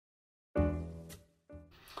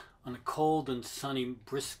On a cold and sunny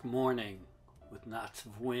brisk morning with lots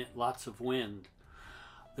of wind,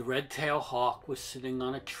 the red-tailed hawk was sitting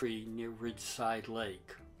on a tree near Ridgeside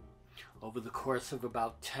Lake. Over the course of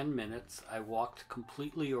about 10 minutes, I walked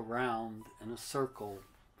completely around in a circle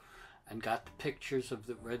and got the pictures of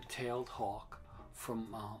the red-tailed hawk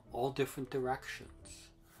from all different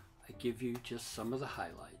directions. I give you just some of the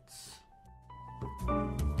highlights.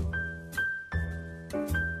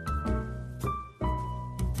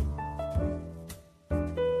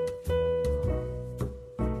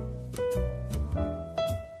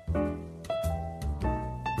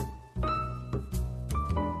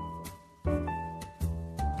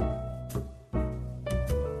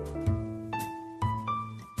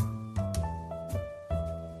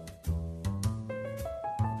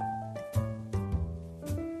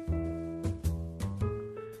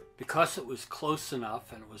 Because it was close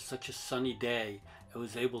enough and it was such a sunny day, I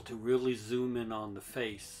was able to really zoom in on the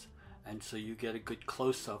face, and so you get a good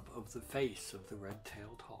close-up of the face of the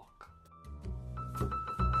red-tailed hawk.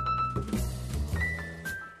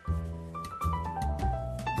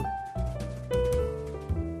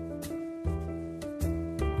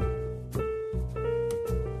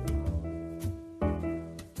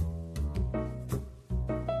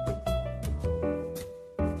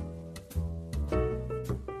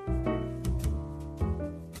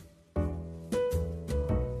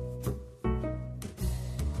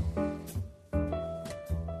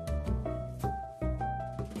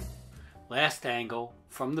 Last angle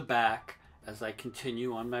from the back as I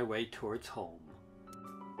continue on my way towards home.